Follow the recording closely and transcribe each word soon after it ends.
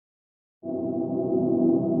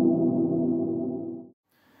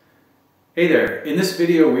Hey there, in this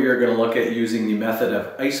video we are going to look at using the method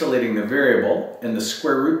of isolating the variable and the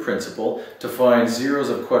square root principle to find zeros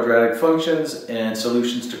of quadratic functions and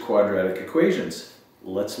solutions to quadratic equations.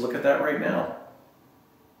 Let's look at that right now.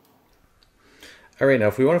 Alright, now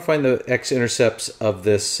if we want to find the x-intercepts of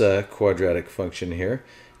this quadratic function here,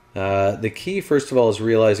 the key first of all is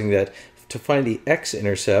realizing that to find the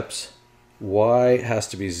x-intercepts, y has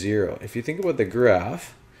to be 0. If you think about the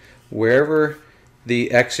graph, wherever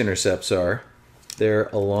the x-intercepts are, they're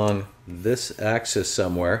along this axis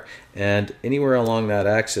somewhere, and anywhere along that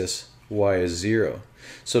axis y is 0.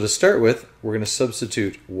 So to start with, we're going to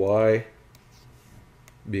substitute y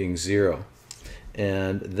being 0,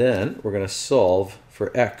 and then we're going to solve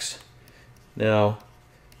for x. Now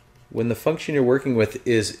when the function you're working with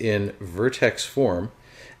is in vertex form,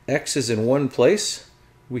 x is in one place,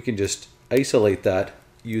 we can just isolate that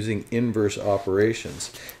using inverse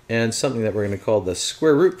operations, and something that we're going to call the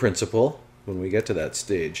square root principle when we get to that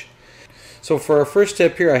stage. So for our first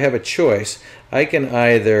step here, I have a choice. I can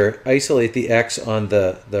either isolate the x on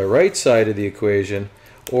the right side of the equation,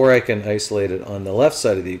 or I can isolate it on the left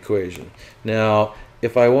side of the equation. Now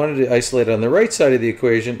if I wanted to isolate it on the right side of the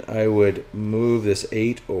equation, I would move this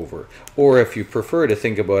 8 over, or if you prefer to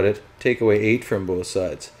think about it, take away 8 from both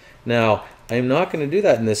sides. Now I'm not going to do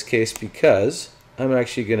that in this case because I'm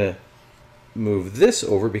actually going to move this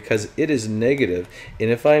over because it is negative,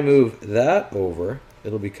 and if I move that over,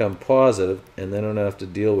 it'll become positive, and then I don't have to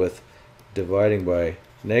deal with dividing by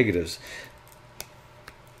negatives.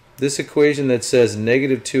 This equation that says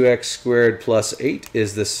negative 2x squared plus 8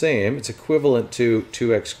 is the same. It's equivalent to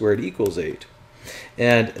 2x squared equals 8.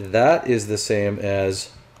 And that is the same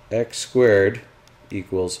as x squared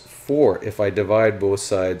equals 4 if I divide both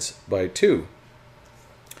sides by 2.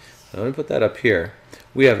 Now let me put that up here.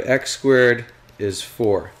 We have x squared is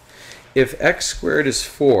 4. If x squared is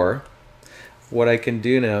 4, what I can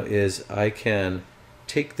do now is I can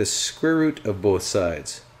take the square root of both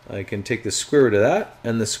sides. I can take the square root of that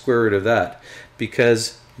and the square root of that,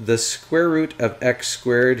 because the square root of x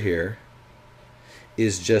squared here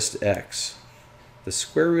is just x. The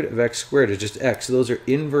square root of x squared is just x. Those are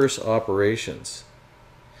inverse operations.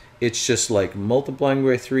 It's just like multiplying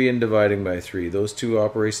by 3 and dividing by 3. Those two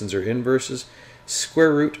operations are inverses.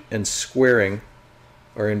 Square root and squaring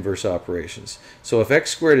are inverse operations. So if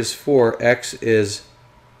x squared is 4, x is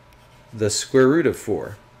the square root of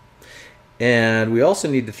 4. And we also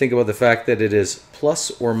need to think about the fact that it is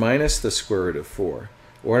plus or minus the square root of 4.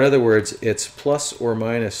 Or in other words, it's plus or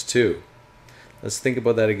minus 2. Let's think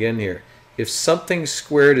about that again here. If something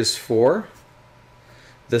squared is 4,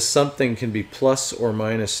 the something can be plus or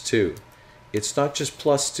minus 2. It's not just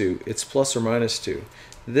plus 2, it's plus or minus 2.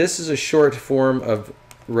 This is a short form of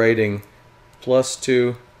writing plus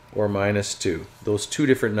 2 or minus 2. Those two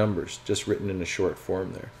different numbers, just written in a short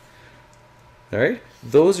form there. Alright,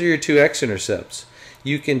 those are your two x-intercepts.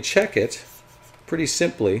 You can check it pretty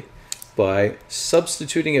simply by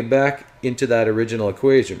substituting it back into that original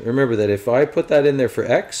equation. Remember that if I put that in there for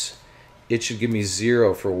x, it should give me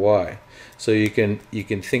 0 for y. So you can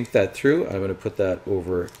think that through. I'm going to put that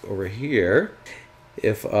over here.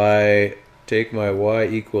 If I take my y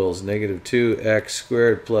equals negative 2x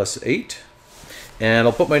squared plus 8, and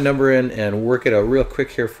I'll put my number in and work it out real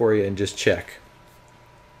quick here for you and just check.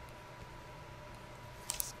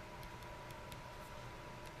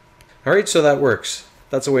 Alright, so that works.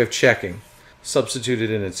 That's a way of checking. Substitute it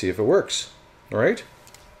in and see if it works. Alright,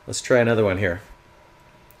 let's try another one here.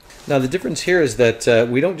 Now the difference here is that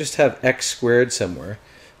we don't just have x squared somewhere.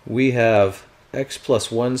 We have x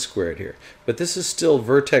plus 1 squared here. But this is still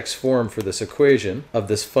vertex form for this equation of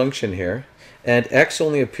this function here. And x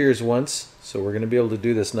only appears once, so we're going to be able to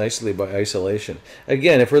do this nicely by isolation.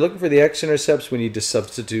 Again, if we're looking for the x-intercepts, we need to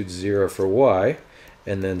substitute 0 for y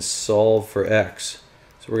and then solve for x.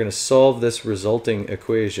 So we're going to solve this resulting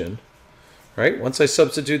equation. Right? Once I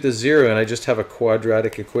substitute the 0, and I just have a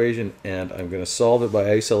quadratic equation, and I'm going to solve it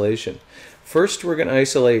by isolation. First we're going to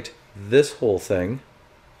isolate this whole thing,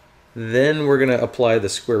 then we're going to apply the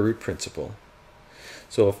square root principle.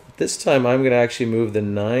 So this time I'm going to actually move the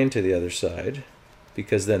 9 to the other side,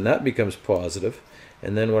 because then that becomes positive,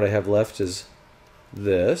 and then what I have left is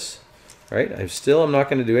this. Right? I'm not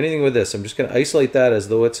going to do anything with this. I'm just going to isolate that as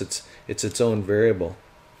though it's its own variable.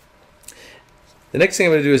 The next thing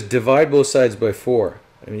I'm going to do is divide both sides by 4.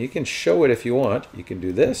 I mean, you can show it if you want. You can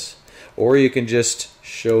do this, or you can just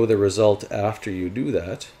show the result after you do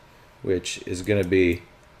that, which is going to be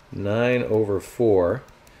 9 over 4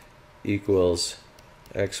 equals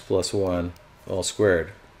x plus 1 all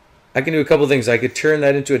squared. I can do a couple things. I could turn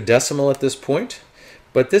that into a decimal at this point,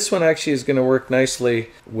 But this one actually is going to work nicely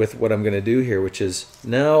with what I'm going to do here, which is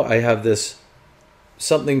now I have this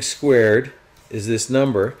something squared is this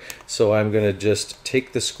number, so I'm going to just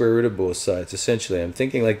take the square root of both sides. Essentially, I'm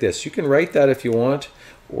thinking like this. You can write that if you want,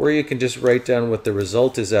 or you can just write down what the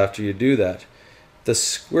result is after you do that. The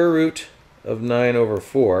square root of 9 over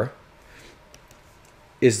 4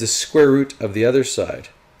 is the square root of the other side.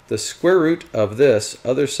 The square root of this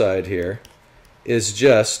other side here is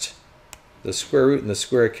just the square root and the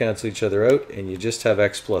square cancel each other out, and you just have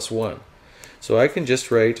x plus 1. So I can just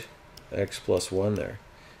write x plus 1 there.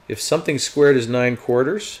 If something squared is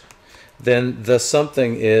 9/4, then the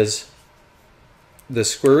something is the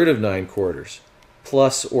square root of 9/4,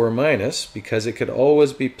 plus or minus, because it could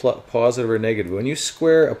always be positive or negative. When you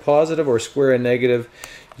square a positive or square a negative,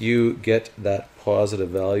 you get that positive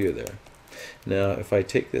value there. Now, if I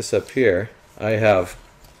take this up here, I have,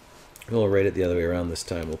 we'll write it the other way around this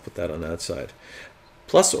time. We'll put that on that side.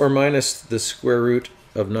 Plus or minus the square root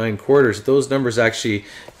of 9/4, those numbers actually,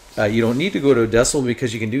 you don't need to go to a decimal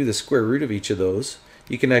because you can do the square root of each of those.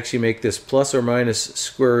 You can actually make this plus or minus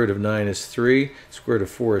square root of 9 is 3, square root of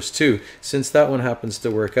 4 is 2. Since that one happens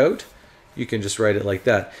to work out, you can just write it like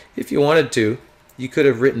that. If you wanted to, you could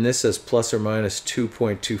have written this as plus or minus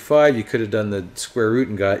 2.25. You could have done the square root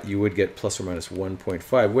and you would get plus or minus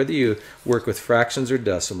 1.5. Whether you work with fractions or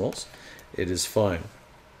decimals, it is fine.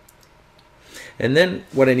 And then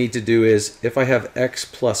what I need to do is, if I have x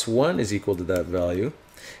plus 1 is equal to that value,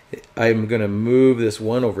 I'm going to move this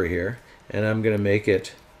 1 over here, and I'm going to make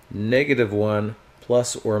it negative 1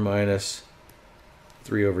 plus or minus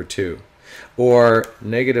 3 over 2, or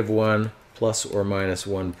negative 1 plus or minus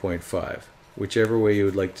 1.5, whichever way you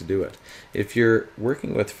would like to do it. If you're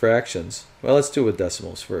working with fractions, well, let's do it with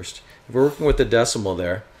decimals first. If we're working with the decimal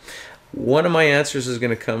there, one of my answers is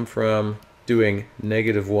going to come from doing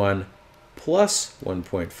negative 1 plus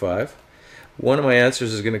 1.5. One of my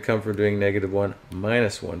answers is going to come from doing negative 1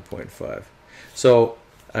 minus 1.5. So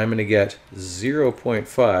I'm going to get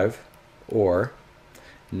 0.5 or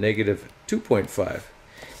negative 2.5.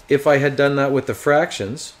 If I had done that with the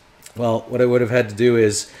fractions, well, what I would have had to do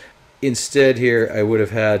is, instead here, I would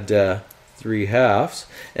have had 3 halves.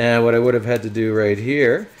 And what I would have had to do right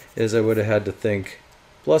here is I would have had to think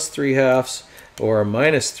plus 3 halves or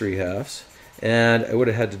minus 3 halves. And I would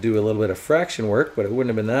have had to do a little bit of fraction work, but it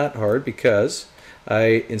wouldn't have been that hard because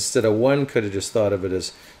I, instead of 1, could have just thought of it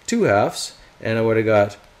as 2 halves, and I would have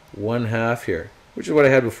got 1 half here, which is what I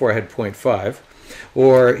had before. I had 0.5.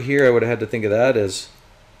 Or here I would have had to think of that as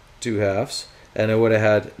 2 halves, and I would have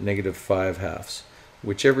had negative 5 halves,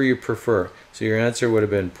 whichever you prefer. So your answer would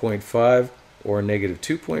have been 0.5 or negative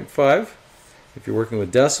 2.5 if you're working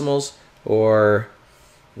with decimals, or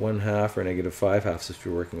 1 half or negative 5 halves if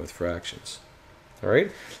you're working with fractions. All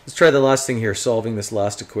right, let's try the last thing here, solving this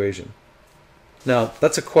last equation. Now,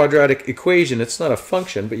 that's a quadratic equation. It's not a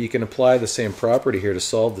function, but you can apply the same property here to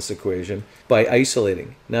solve this equation by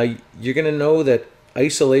isolating. Now, you're going to know that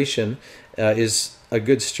isolation is a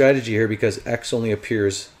good strategy here because x only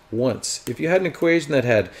appears once. If you had an equation that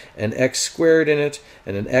had an x squared in it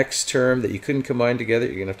and an x term that you couldn't combine together,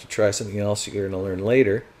 you're going to have to try something else you're going to learn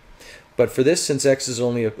later. But for this, since x is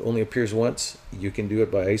only appears once, you can do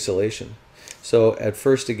it by isolation. So at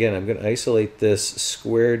first, again, I'm going to isolate this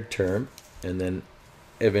squared term and then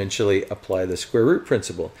eventually apply the square root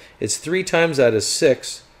principle. It's 3 times that is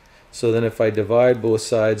 6. So then if I divide both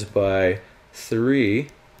sides by 3,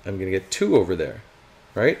 I'm going to get 2 over there,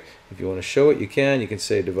 right? If you want to show it, you can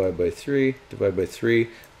say divide by 3,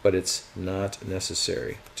 but it's not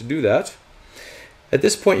necessary to do that. At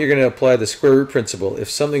this point, you're going to apply the square root principle. If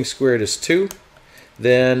something squared is 2,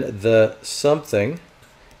 then the something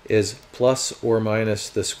is plus or minus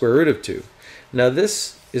the square root of 2. Now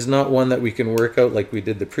this is not one that we can work out like we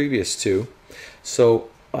did the previous two, so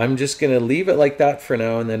I'm just going to leave it like that for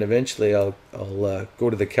now, and then eventually I'll go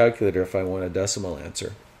to the calculator if I want a decimal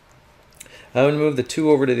answer. I'm going to move the 2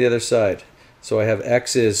 over to the other side. So I have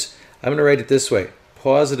x is, I'm going to write it this way,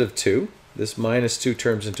 positive 2. This minus 2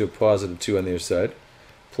 turns into a positive 2 on the other side,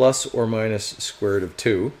 plus or minus square root of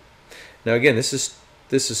 2. Now again, this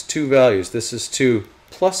is 2 values. This is 2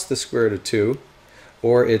 plus the square root of 2,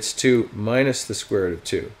 or it's 2 minus the square root of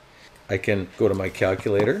 2. I can go to my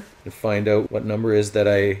calculator and find out what number is that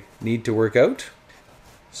I need to work out.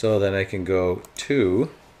 So then I can go 2.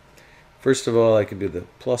 First of all, I can do the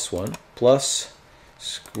plus 1, plus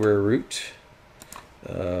square root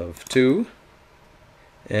of 2,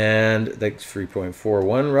 and that's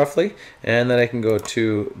 3.41 roughly, and then I can go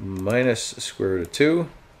 2 minus square root of 2,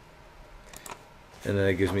 and then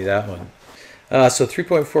it gives me that one. So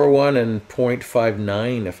 3.41 and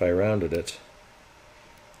 0.59 if I rounded it.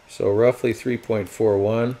 So roughly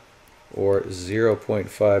 3.41 or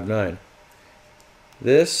 0.59.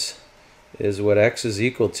 This is what x is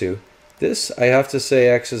equal to. This, I have to say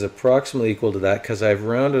x is approximately equal to that because I've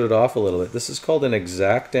rounded it off a little bit. This is called an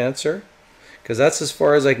exact answer because that's as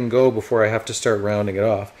far as I can go before I have to start rounding it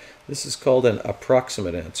off. This is called an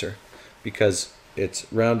approximate answer because it's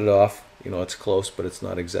rounded off, it's close, but it's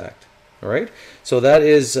not exact. All right, so that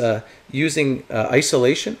is using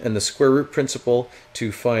isolation and the square root principle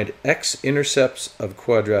to find x-intercepts of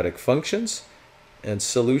quadratic functions and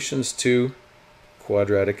solutions to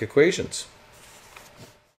quadratic equations.